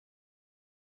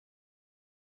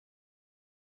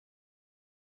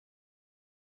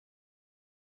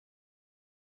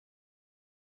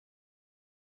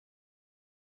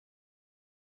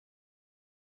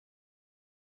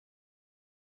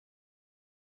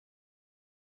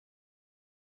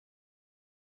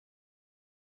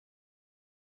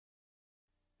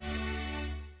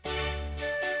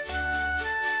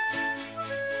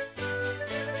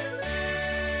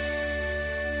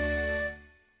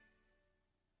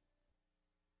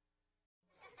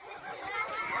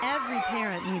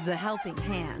parent needs a helping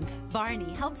hand.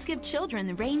 Barney helps give children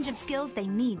the range of skills they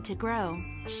need to grow.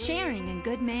 Sharing and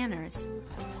good manners.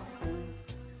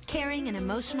 Caring and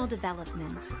emotional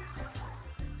development.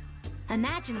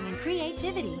 Imagining and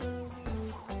creativity.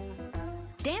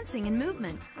 Dancing and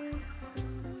movement.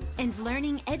 And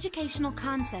learning educational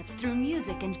concepts through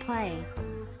music and play.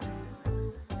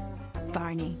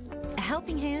 Barney, a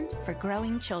helping hand for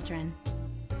growing children.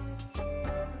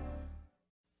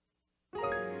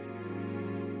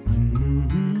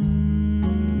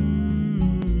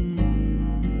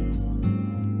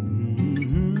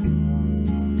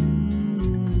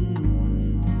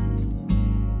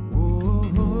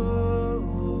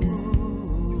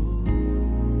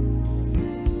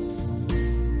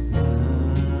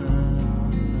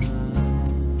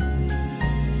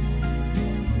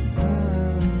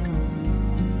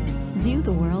 View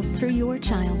the world through your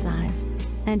child's eyes,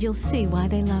 and you'll see why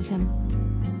they love him.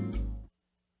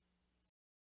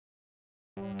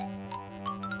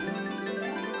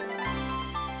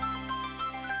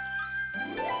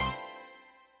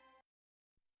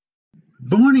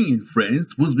 Barney and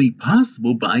Friends was made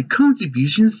possible by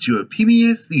contributions to a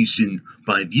PBS station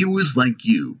by viewers like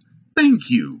you. Thank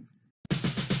you.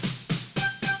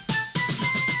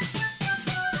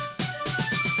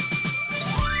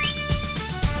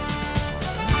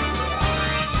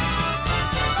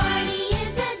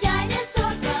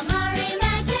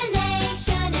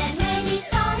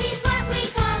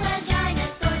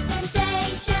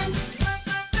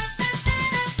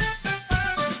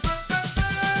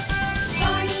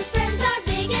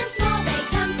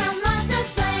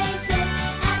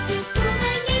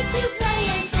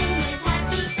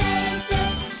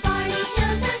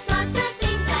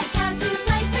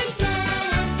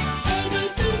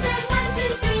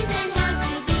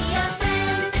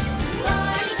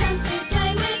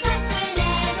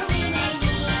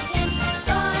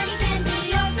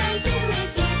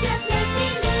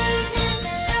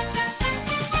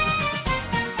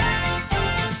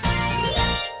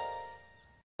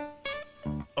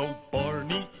 Oh,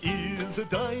 Barney is a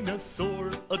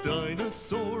dinosaur, a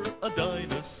dinosaur, a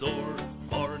dinosaur.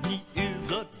 Barney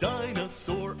is a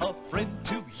dinosaur, a friend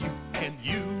to you and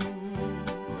you.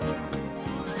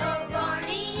 Oh,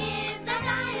 Barney is our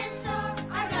dinosaur,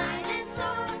 our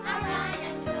dinosaur, our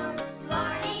dinosaur.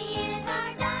 Barney is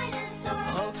our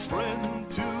dinosaur. A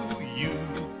friend to you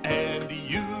and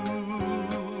you.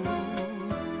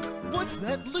 What's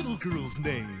that little girl's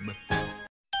name?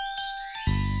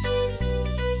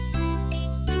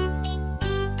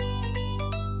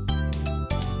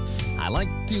 I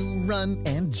like to run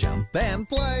and jump and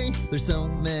play. There's so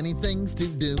many things to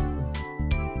do.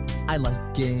 I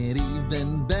like it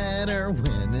even better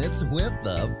when it's with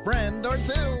a friend or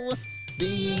two.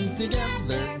 Being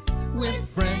together with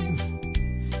friends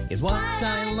is what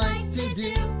I like to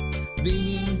do.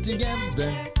 Being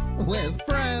together with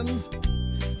friends,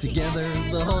 together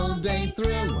the whole day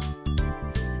through.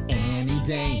 Any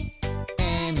day,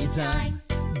 anytime,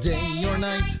 day or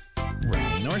night,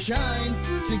 rain or shine,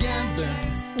 together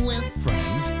with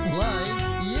friends like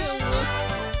you.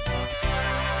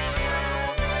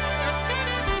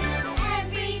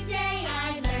 Every day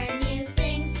I learn new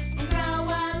things and grow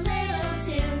a little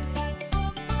too.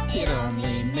 It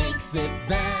only makes it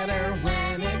better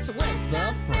when it's with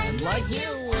a friend like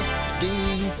you.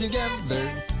 Being together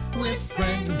with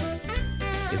friends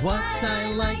is what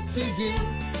I like to do.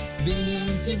 Being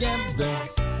together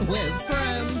with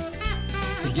friends,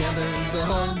 together the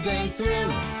whole day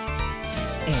through.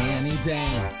 Any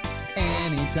day,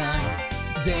 anytime,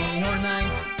 day or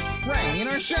night, rain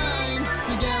or shine,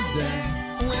 together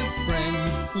with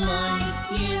friends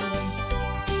like you.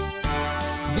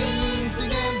 Being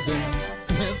together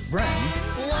with friends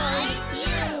like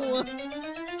you.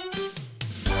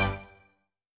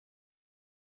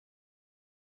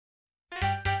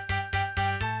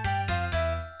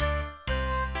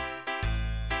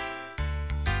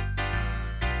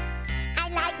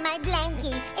 My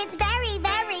blankie, it's very,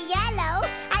 very yellow.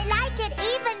 I like it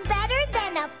even better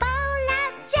than a bowl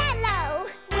of Jell-O.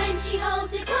 When she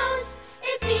holds it close,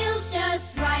 it feels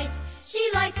just right. She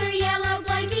likes her yellow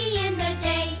blankie in the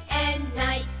day and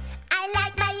night. I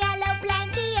like my yellow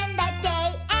blankie in the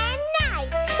day and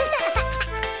night.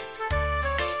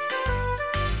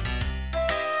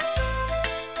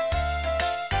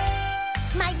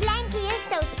 My blankie is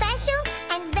so special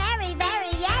and very,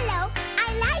 very yellow. I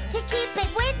like to keep it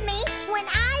with me when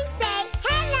I say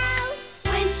hello.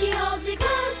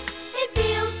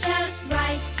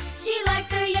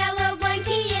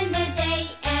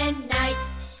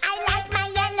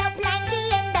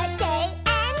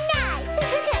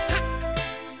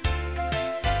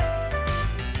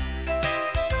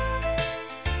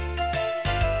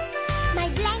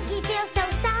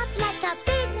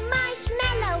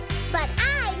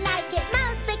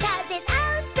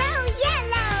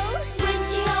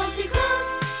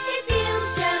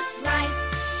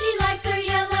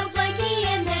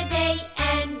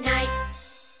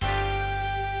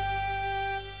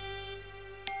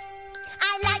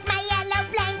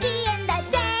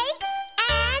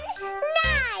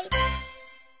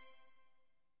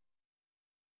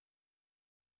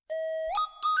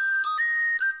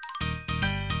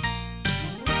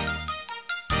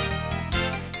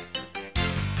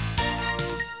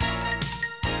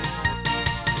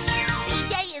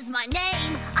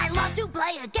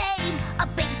 play a game, a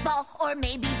baseball or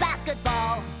maybe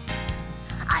basketball.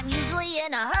 I'm usually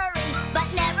in a hurry,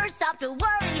 but never stop to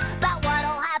worry about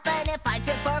what'll happen if I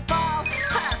trip or fall.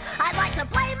 I'd like to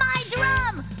play my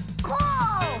drum.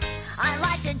 Cool! I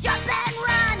like to jump and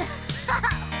run.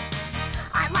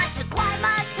 I like to climb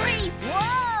a tree.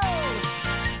 Whoa!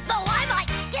 Though I might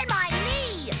skin my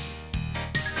knee.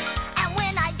 And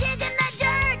when I dig in the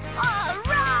dirt, all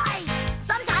right.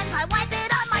 Sometimes I wipe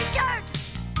it on my shirt.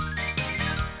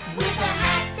 With a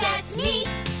hat that's neat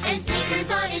and sneakers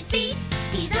on his feet,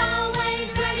 he's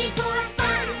always ready for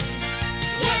fun.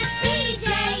 Yes, BJ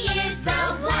is the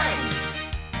one.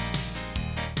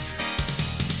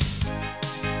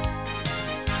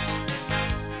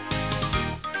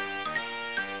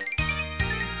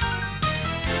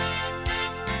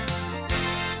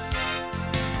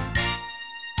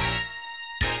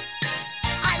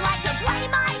 I like to play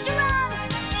my drum.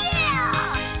 Yeah!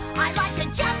 I like to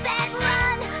jump and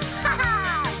run.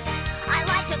 I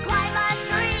like to climb a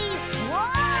tree. Whoa!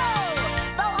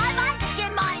 Though I might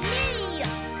skin my knee.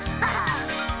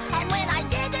 And when I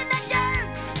dig in the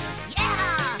dirt,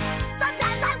 yeah!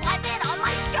 Sometimes I wipe it on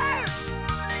my shirt.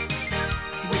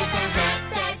 With a hat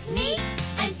that's neat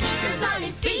and sneakers on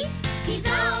his feet, he's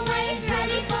always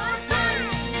ready for fun.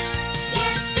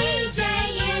 Yes, BJ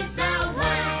is the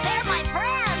one. They're my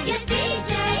friends. Yes,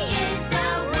 BJ is the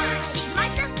one. She's my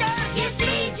sister. Yes,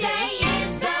 BJ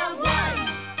is the one.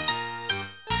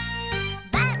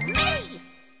 That's me.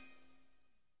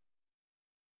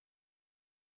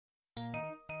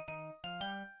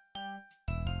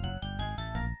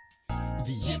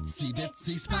 The itsy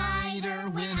bitsy spider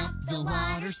went up the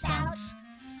water spout.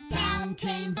 Down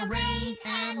came the rain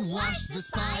and washed the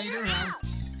spider out.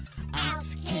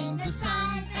 Out came the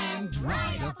sun and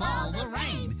dried up all the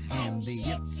rain. And the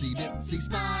itsy bitsy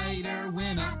spider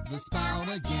went up the spout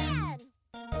again.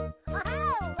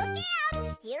 Oh, look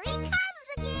out! Here he comes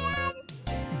again.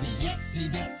 The itsy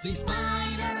bitsy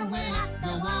spider went up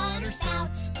the water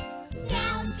spout.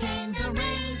 Down came the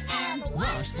rain and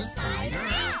washed the spider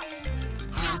out.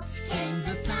 Out came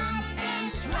the sun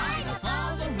and dried up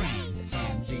all the rain.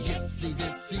 And the itsy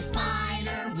bitsy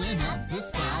spider went up the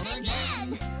spout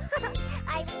again.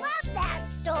 I love that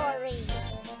story.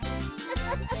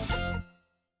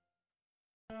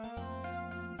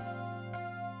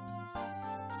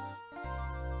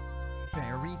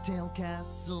 Fairy tale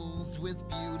castles with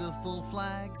beautiful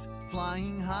flags,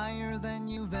 flying higher than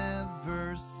you've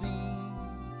ever seen.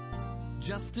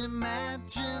 Just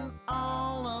imagine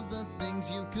all of the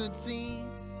things you could see,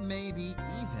 maybe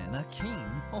even a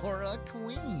king or a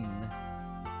queen.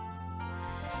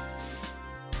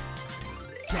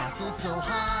 Castle so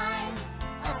high,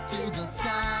 up to the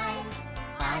sky,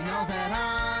 I know that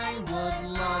I would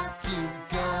love to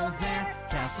go there.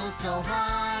 Castle so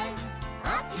high,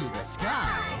 up to the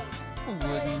sky,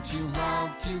 wouldn't you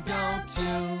love to go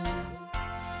too?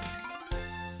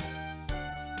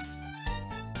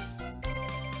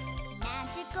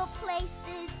 Magical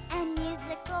places and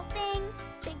musical things,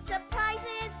 big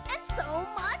surprises and so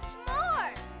much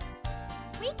more.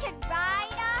 We could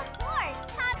ride a horse,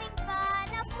 having fun,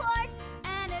 of course.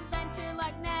 An adventure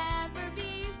like never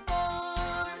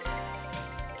before.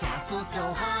 Castle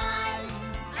so high,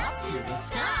 up to the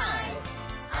sky,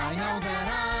 I know that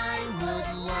I would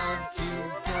love to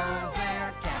go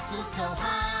there. Castle so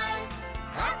high,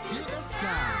 up to the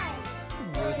sky,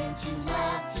 wouldn't you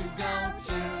love to go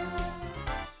too?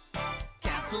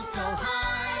 Castle so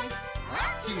high,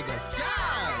 up to the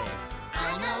sky,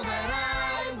 I know that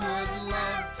I would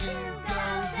love to go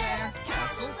there.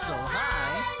 Castle so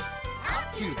high, up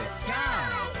to the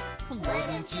sky,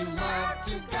 wouldn't you love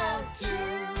to go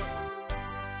too?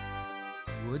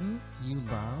 Wouldn't you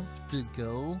love to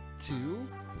go too?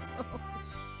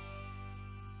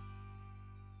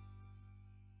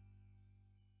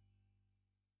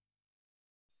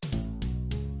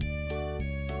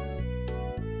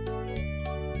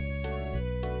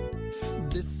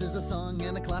 This is a song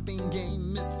and a clapping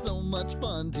game. It's so much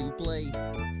fun to play.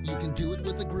 You can do it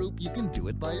with a group, you can do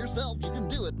it by yourself, you can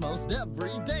do it most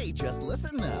every day. Just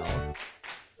listen now.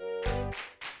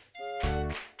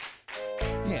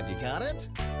 Have you got it?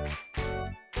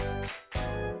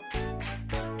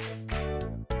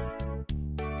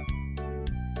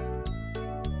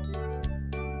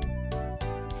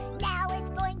 Now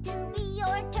it's going to be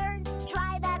your turn to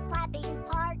try the clapping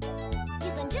part.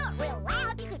 You can do it real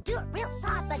loud, you can do it real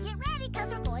soft, but get ready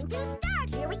because we're going to start.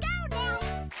 Here we go now.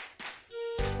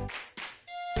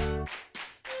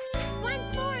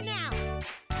 Once more now.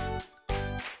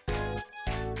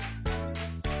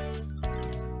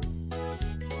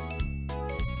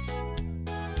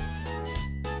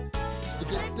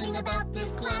 thing about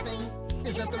this clapping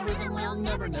is that the rhythm will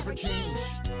never, never change.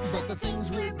 But the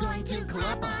things we're going to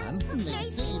clap on may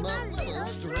seem a little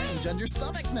strange on your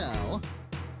stomach now.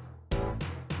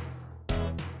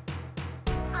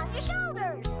 On your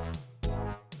shoulders.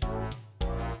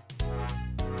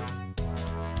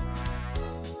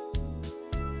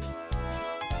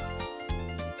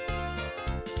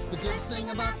 The good thing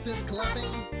about this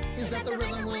clapping is that the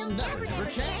rhythm will never, never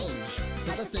change.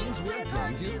 But the things we're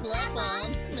going to clap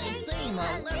on may seem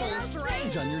a little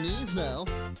strange on your knees now.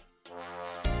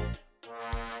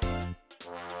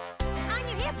 On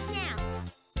your hips now.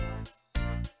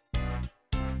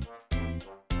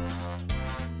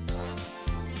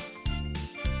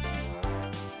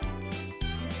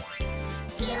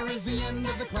 Here is the end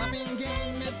of the clapping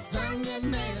game. It's sung in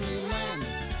many lands.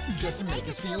 Just to make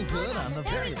us feel good on the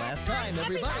very last time,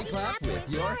 everybody clap with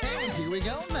your hands. Here we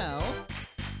go now.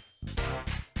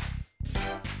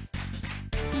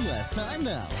 Last time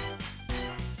now.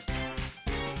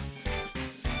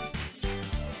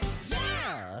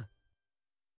 Yeah!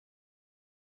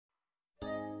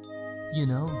 You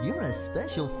know, you're a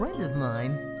special friend of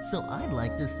mine, so I'd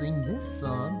like to sing this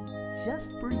song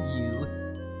just for you.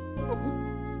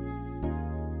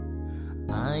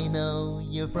 I know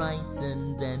you're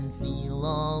frightened and feel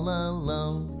all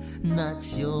alone, not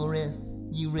sure if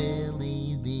you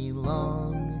really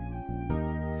belong.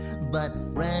 But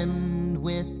friend,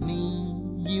 with me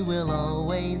you will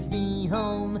always be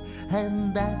home,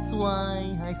 and that's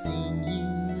why I sing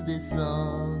you this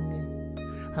song.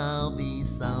 I'll be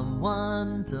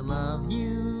someone to love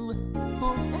you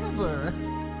forever.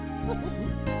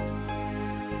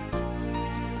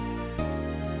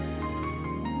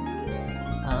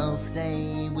 I'll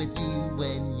stay with you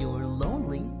when you're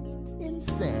lonely and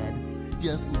sad.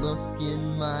 Just look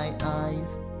in my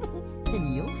eyes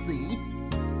and you'll see.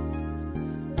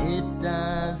 It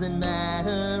doesn't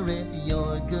matter if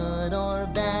you're good or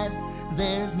bad,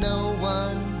 there's no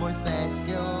one more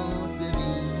special to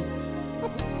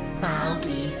me. I'll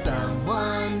be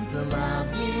someone to love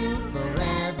you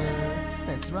forever.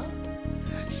 That's right.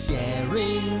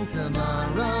 Sharing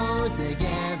tomorrow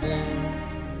together.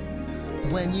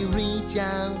 When you reach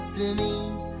out to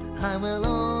me, I will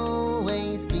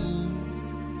always be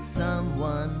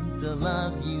someone to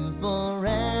love you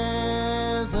forever.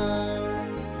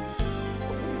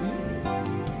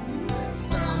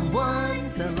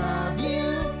 Someone to love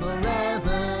you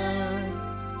forever.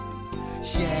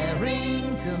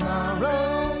 Sharing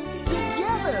tomorrow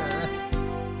together.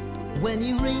 When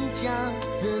you reach out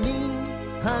to me,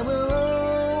 I will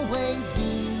always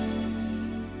be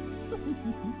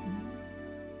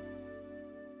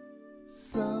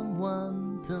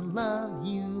someone to love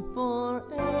you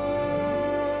forever.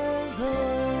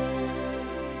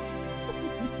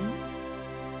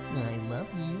 I love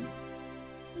you.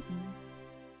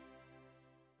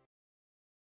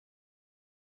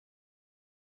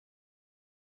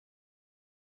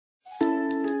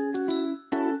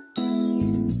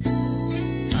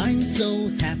 I'm so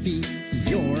happy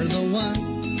you're the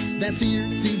one that's here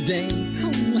today.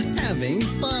 Oh, having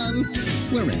fun.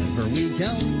 Wherever we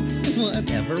go,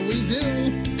 whatever we do,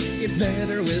 it's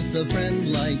better with a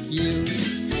friend like you.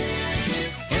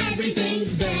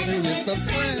 Everything's better with a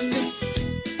friend.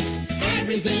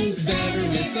 Everything's better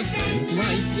with a friend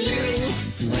like you.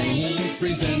 Playing,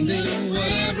 pretending,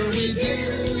 whatever we do,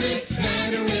 it's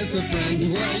better with a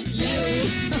friend like you.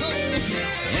 Oh,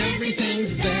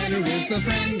 everything's better with a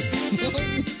friend.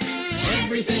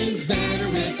 Everything's better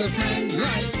with a friend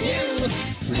like you.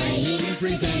 Playing,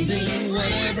 pretending,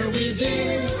 whatever we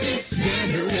do, it's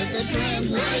better with a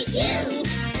friend like you.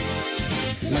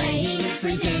 Playing,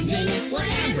 pretending,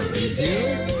 whatever we do,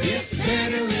 it's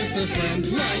better with a friend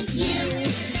like you.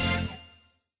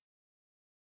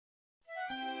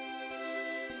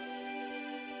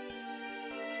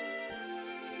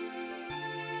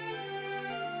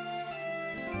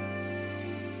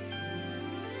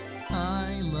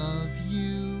 I love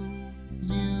you,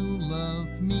 you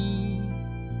love me.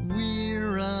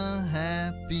 We're a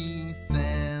happy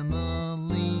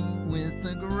family with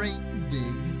a great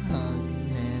big hug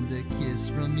and a kiss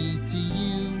from me to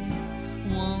you.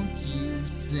 Won't you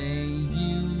say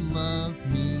you love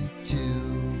me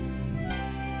too?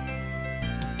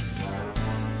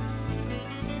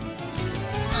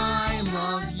 I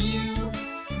love you,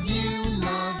 you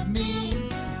love me.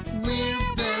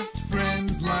 We're best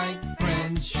friends like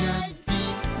friends should be,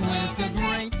 with a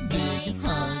great big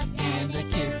hug and a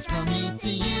kiss from me to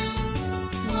you.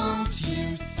 Won't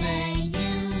you say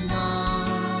you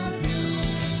love me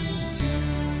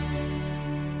too?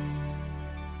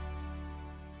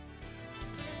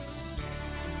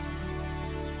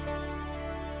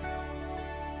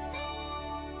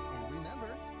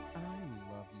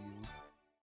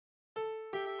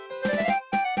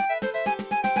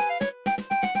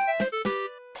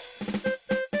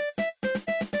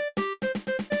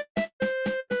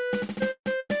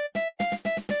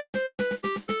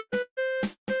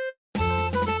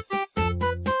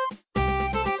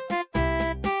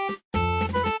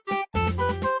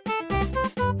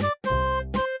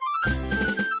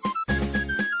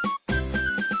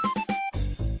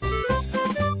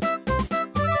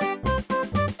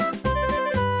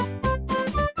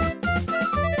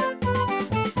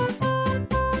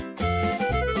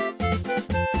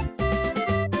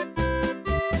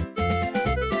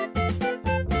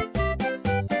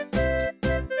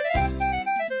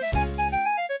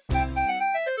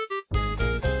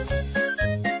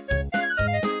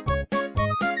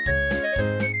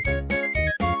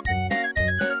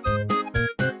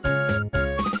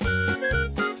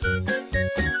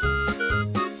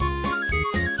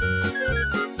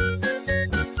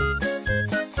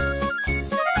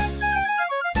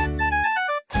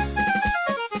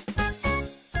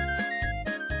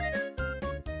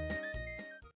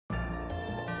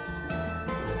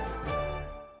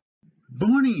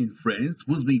 Barney and Friends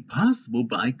was made possible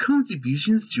by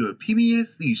contributions to a PBS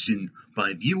station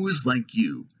by viewers like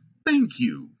you. Thank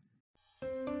you.